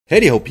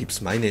Hey ho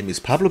peeps, my name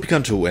is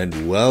PabloPicanto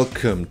and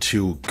welcome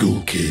to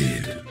Ghoul.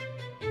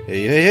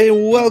 Hey,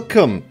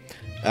 welcome!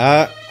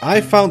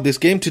 I found this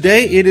game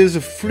today. It is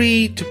a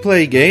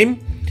free-to-play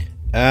game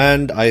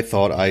and I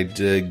thought I'd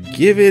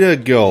give it a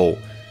go.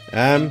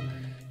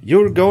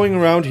 You're going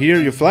around here,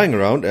 you're flying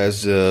around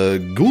as a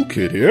Ghoul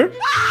Kid here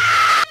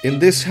in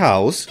this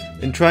house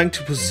and trying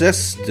to possess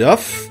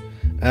stuff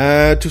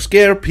to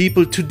scare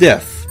people to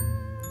death,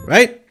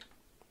 right?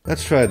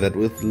 Let's try that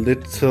with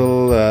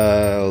little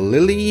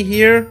Lily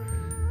here.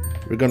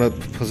 We're gonna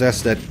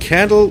possess that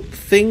candle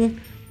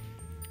thing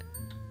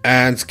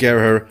and scare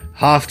her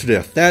half to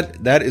death.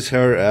 That is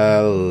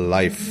her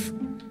life,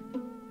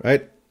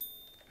 right?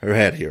 Her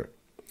head here.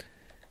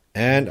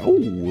 And oh,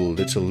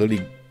 little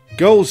Lily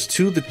goes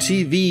to the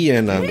TV,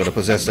 and I'm gonna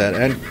possess that,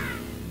 and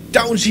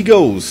down she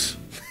goes.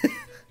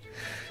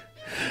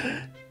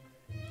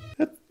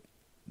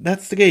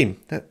 That's the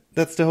game.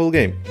 That's the whole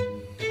game,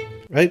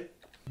 right?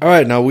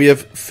 Alright, now we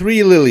have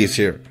 3 lilies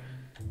here.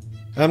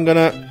 I'm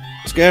gonna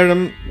scare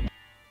them.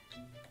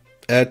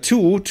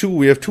 Two,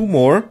 we have 2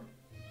 more.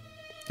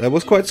 That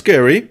was quite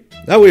scary.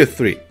 Now we have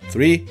 3.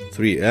 3.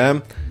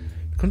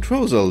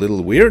 Controls are a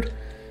little weird.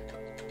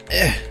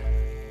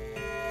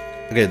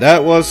 Okay,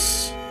 that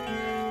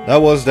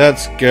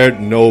scared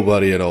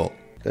nobody at all.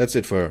 That's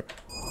it for her.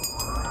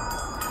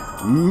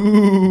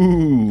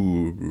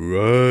 Ooh,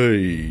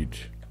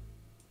 right.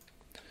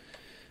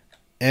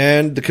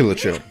 And the killer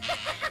chill.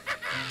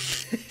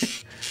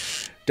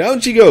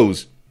 Down she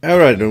goes.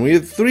 Alright, and we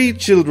have 3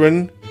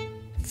 children.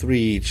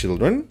 3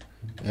 children.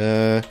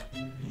 Gonna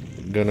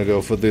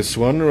go for this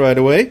one right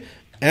away.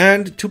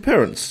 And 2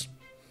 parents.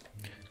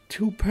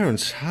 2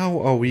 parents. How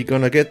are we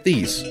gonna get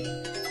these?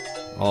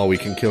 Oh, we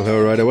can kill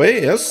her right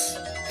away, yes.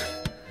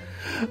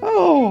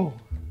 Oh.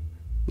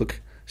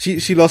 Look,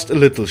 she lost a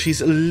little.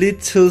 She's a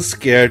little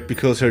scared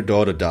because her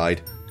daughter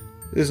died.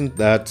 Isn't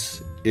that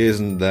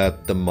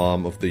the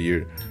mom of the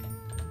year?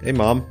 Hey,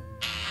 mom.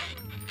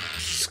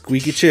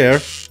 Squeaky chair.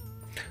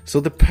 So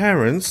the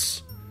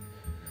parents,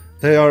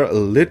 they are a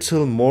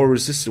little more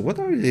resistant. What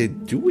are they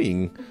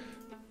doing?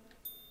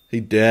 He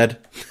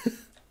dead.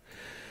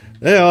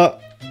 They are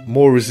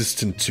more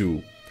resistant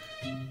too.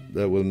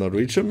 That will not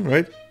reach him,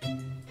 right?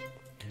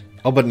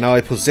 Oh, but now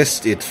I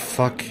possessed it.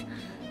 Fuck.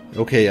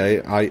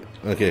 Okay,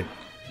 okay.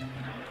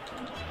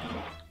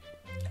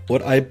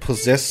 What I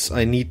possess,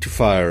 I need to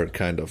fire,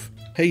 kind of.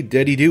 Hey,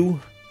 Daddy do.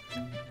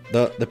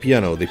 The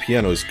piano. The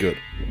piano is good.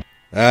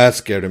 That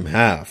scared him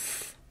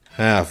half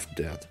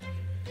dead.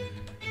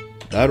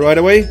 That right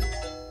away.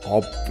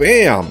 Oh,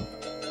 bam!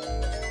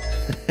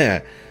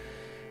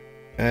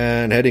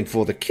 And heading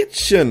for the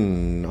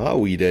kitchen. Are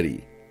we,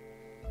 Daddy?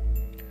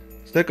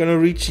 Is that gonna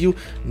reach you?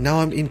 Now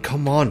I'm in.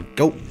 Come on,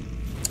 go.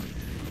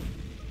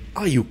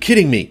 Are you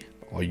kidding me?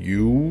 Are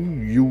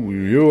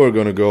you are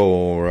gonna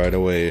go right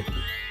away.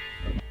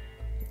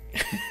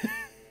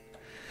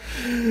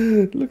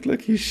 Looked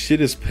like he shit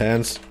his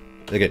pants.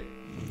 Okay.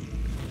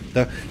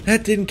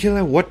 That didn't kill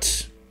her.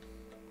 What?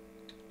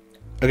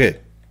 Okay,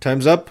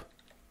 time's up.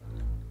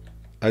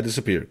 I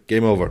disappear.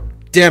 Game over.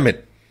 Damn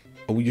it!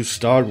 Oh, you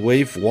start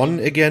wave 1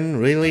 again?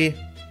 Really?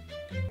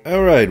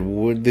 Alright,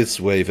 with this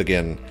wave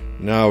again.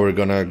 Now we're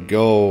gonna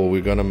go.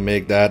 We're gonna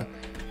make that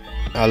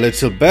a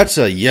little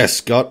better. Yes,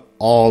 got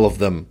all of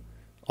them.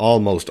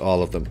 Almost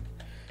all of them.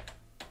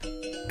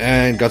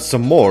 And got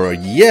some more.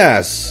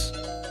 Yes!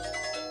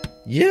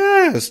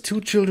 Yes! 2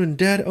 children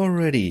dead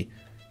already.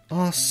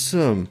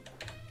 Awesome.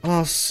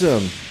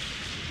 Awesome.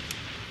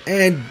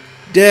 And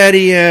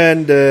Daddy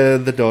and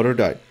the daughter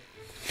died.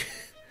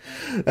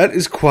 That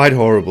is quite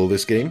horrible,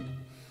 this game.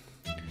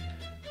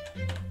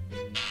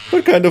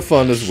 But kind of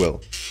fun as well.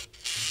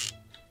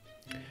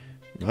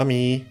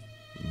 Mommy,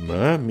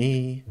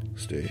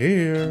 stay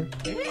here.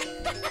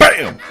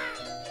 BAM!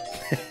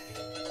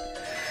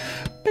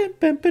 Bam,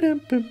 bam,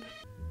 bam, bam.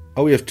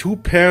 Oh, we have 2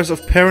 pairs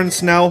of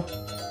parents now.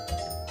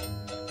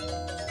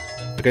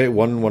 Okay,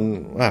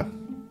 one. Ah,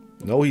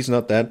 no, he's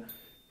not that.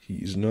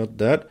 He's not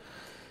that.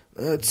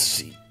 Let's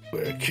see.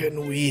 Where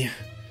can we...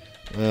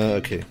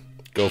 okay.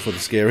 Go for the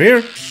scare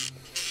here.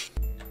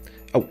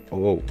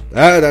 Oh.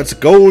 That's a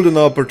golden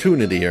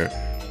opportunity here.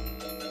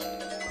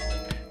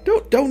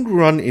 Don't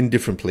run in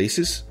different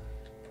places.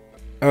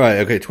 Alright,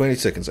 okay, 20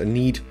 seconds. I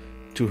need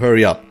to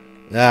hurry up.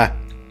 Nah.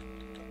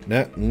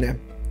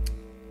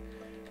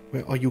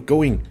 Where are you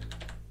going?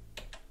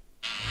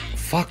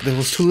 Fuck, that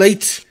was too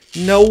late.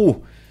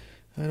 No.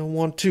 I don't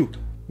want to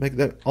make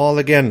that all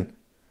again.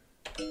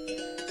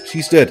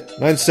 She's dead.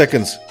 9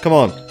 seconds. Come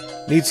on.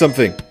 Need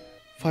something.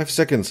 5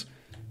 seconds.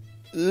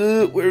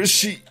 Where is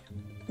she?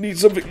 Need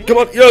something. Come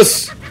on.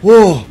 Yes.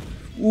 Whoa.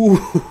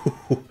 Ooh.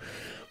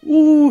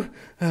 Ooh.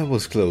 That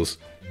was close.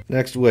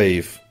 Next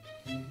wave.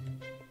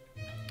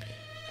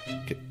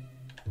 Okay.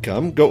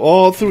 Come. Go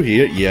all through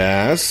here.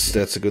 Yes.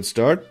 That's a good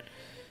start.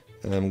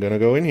 I'm gonna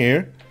go in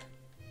here.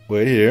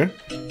 Wait here.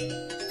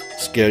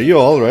 Scare you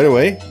all right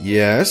away.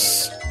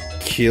 Yes.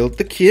 Killed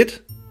the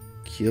kid.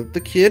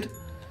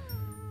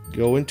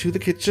 Go into the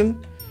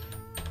kitchen.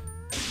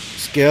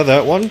 Scare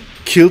that one.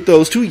 killed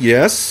those two,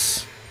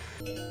 yes.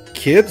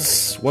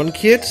 Kids, one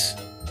kid.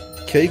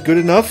 Okay, good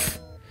enough.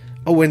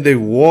 Oh, when they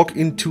walk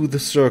into the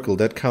circle,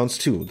 that counts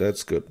too.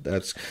 That's good.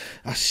 That's...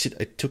 Ah, shit,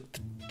 I took the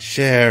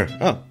chair.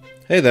 Oh,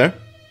 hey there.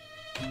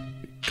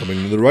 Coming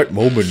in the right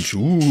moment.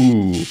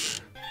 Ooh.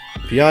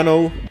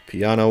 Piano,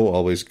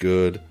 always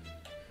good.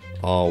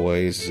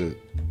 Always a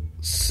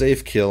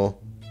safe kill.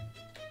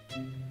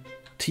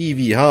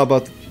 TV, how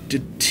about the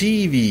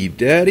TV,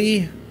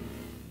 Daddy?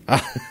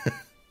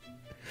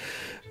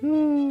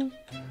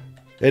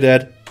 Hey,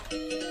 Dad.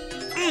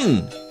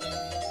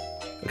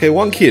 Okay,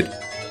 one kid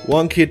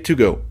to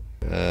go.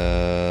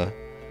 I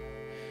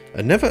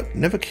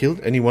never killed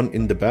anyone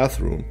in the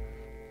bathroom.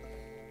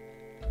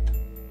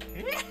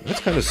 That's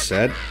kind of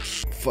sad.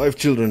 5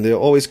 children, they're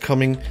always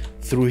coming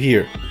through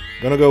here.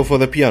 Gonna go for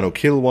the piano.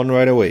 Kill one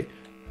right away.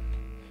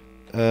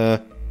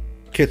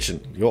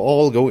 Kitchen. You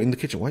all go in the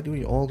kitchen. Why do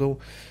you all go?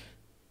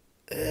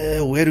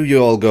 Where do you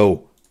all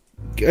go?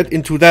 Get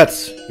into that.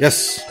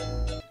 Yes.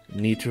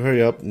 Need to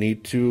hurry up.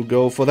 Need to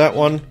go for that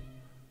one.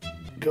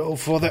 Go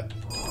for that.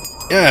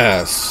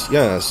 Yes.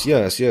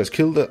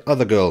 Kill the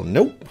other girl.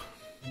 Nope.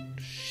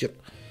 Shit.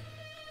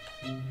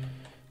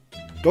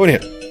 Go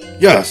in here.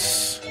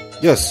 Yes.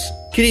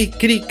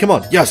 Kitty, come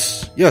on.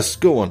 Yes,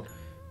 good one.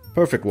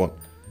 Perfect one.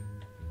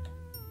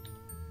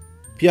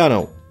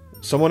 Piano.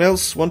 Someone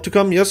else want to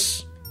come?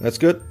 Yes. That's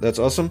good. That's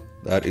awesome.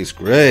 That is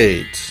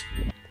great.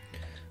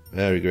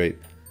 Very great.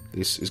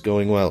 This is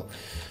going well.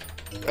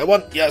 I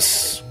want,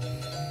 yes.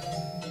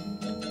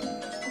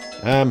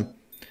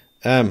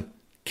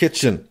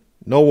 Kitchen.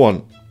 No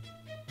one.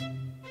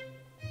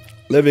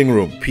 Living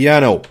room.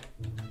 Piano.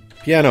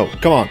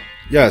 Come on.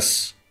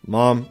 Yes.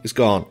 Mom is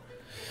gone.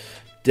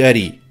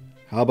 Daddy.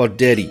 How about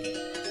Daddy?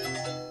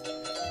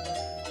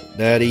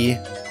 Daddy.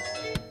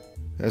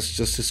 That's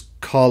just his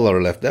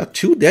collar left. There are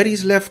 2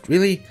 daddies left,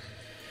 really?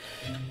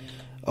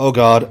 Oh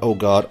god.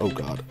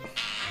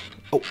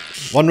 Oh,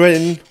 one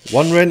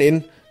ran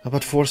in.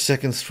 About 4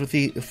 seconds,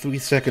 3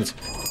 seconds.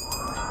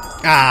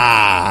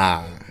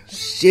 Ah,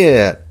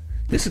 shit.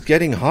 This is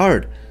getting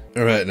hard.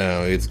 Right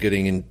now, it's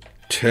getting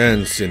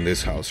intense in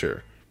this house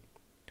here.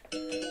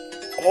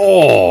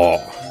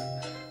 Oh,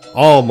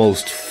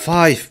 almost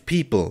 5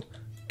 people.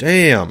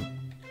 Damn.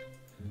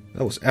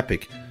 That was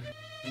epic.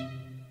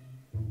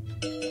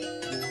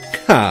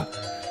 Ha!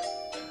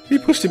 We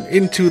pushed him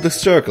into the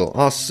circle.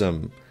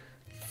 Awesome.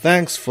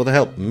 Thanks for the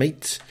help,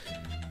 mate.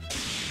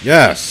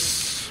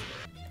 Yes.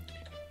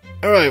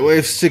 Alright,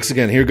 wave 6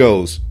 again. Here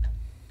goes.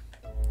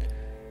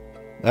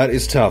 That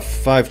is tough.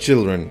 5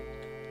 children.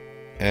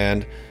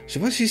 And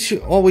why is she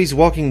always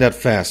walking that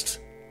fast?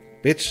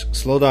 Bitch,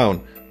 slow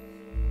down.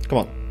 Come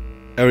on.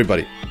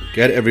 Everybody.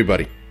 Get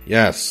everybody.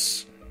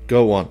 Yes.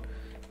 Go on.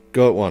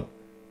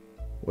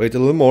 Wait a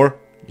little more.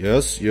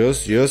 Yes.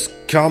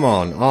 Come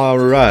on.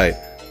 Alright.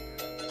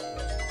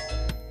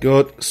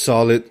 Good,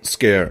 solid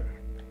scare.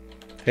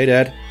 Hey,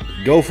 Dad.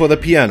 Go for the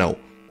piano.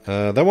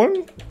 That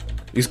one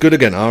is good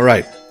again.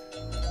 Alright.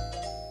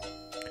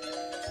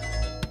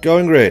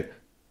 Going great.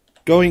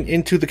 Going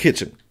into the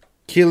kitchen.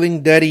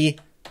 Killing Daddy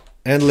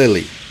and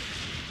Lily.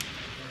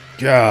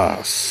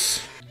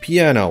 Yes.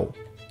 Piano.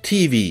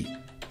 TV.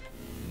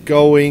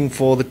 Going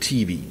for the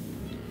TV.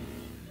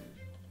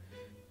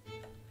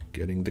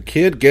 Getting the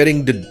kid.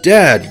 Getting the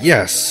dad.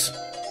 Yes.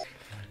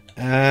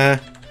 Alright,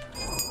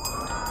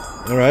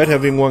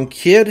 having one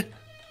kid.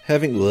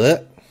 Having...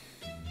 What?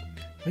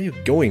 Where are you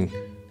going?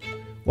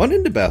 One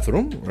in the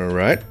bathroom.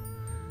 Alright.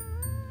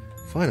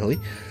 Finally.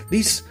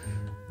 These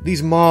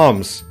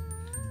moms.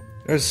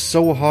 They're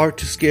so hard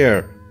to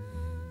scare.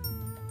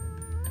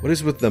 What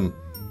is with them?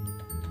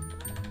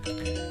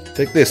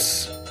 Take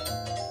this.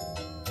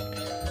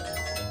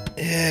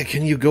 Yeah,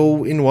 can you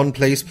go in one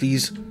place,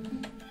 please?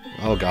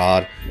 Oh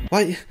god.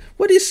 Why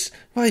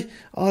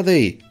are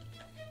they?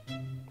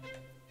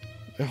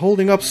 They're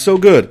holding up so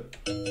good.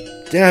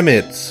 Damn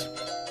it.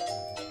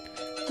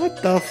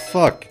 What the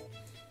fuck?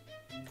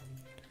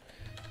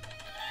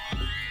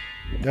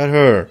 Got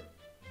her.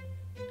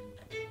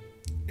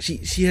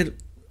 She had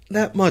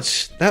that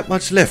much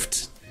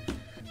left.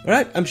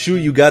 Alright, I'm sure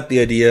you got the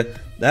idea.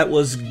 That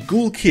was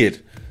Ghoul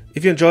Kid.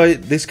 If you enjoy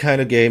this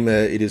kind of game,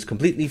 it is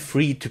completely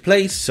free to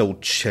play, so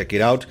check it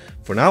out.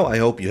 For now, I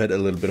hope you had a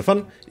little bit of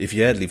fun. If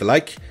you had, leave a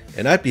like,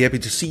 and I'd be happy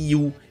to see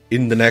you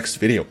in the next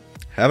video.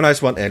 Have a nice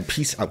one, and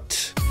peace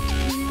out.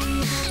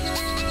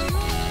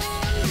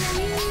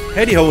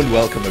 Heady ho and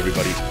welcome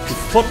everybody to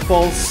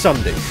Football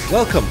Sunday.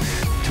 Welcome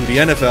to the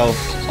NFL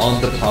on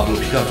the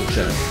PabloPicanto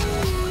channel.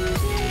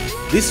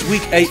 This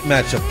Week 8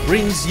 matchup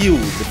brings you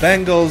the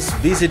Bengals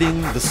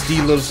visiting the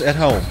Steelers at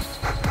home.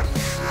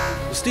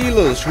 The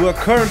Steelers, who are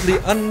currently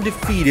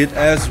undefeated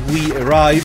as we arrive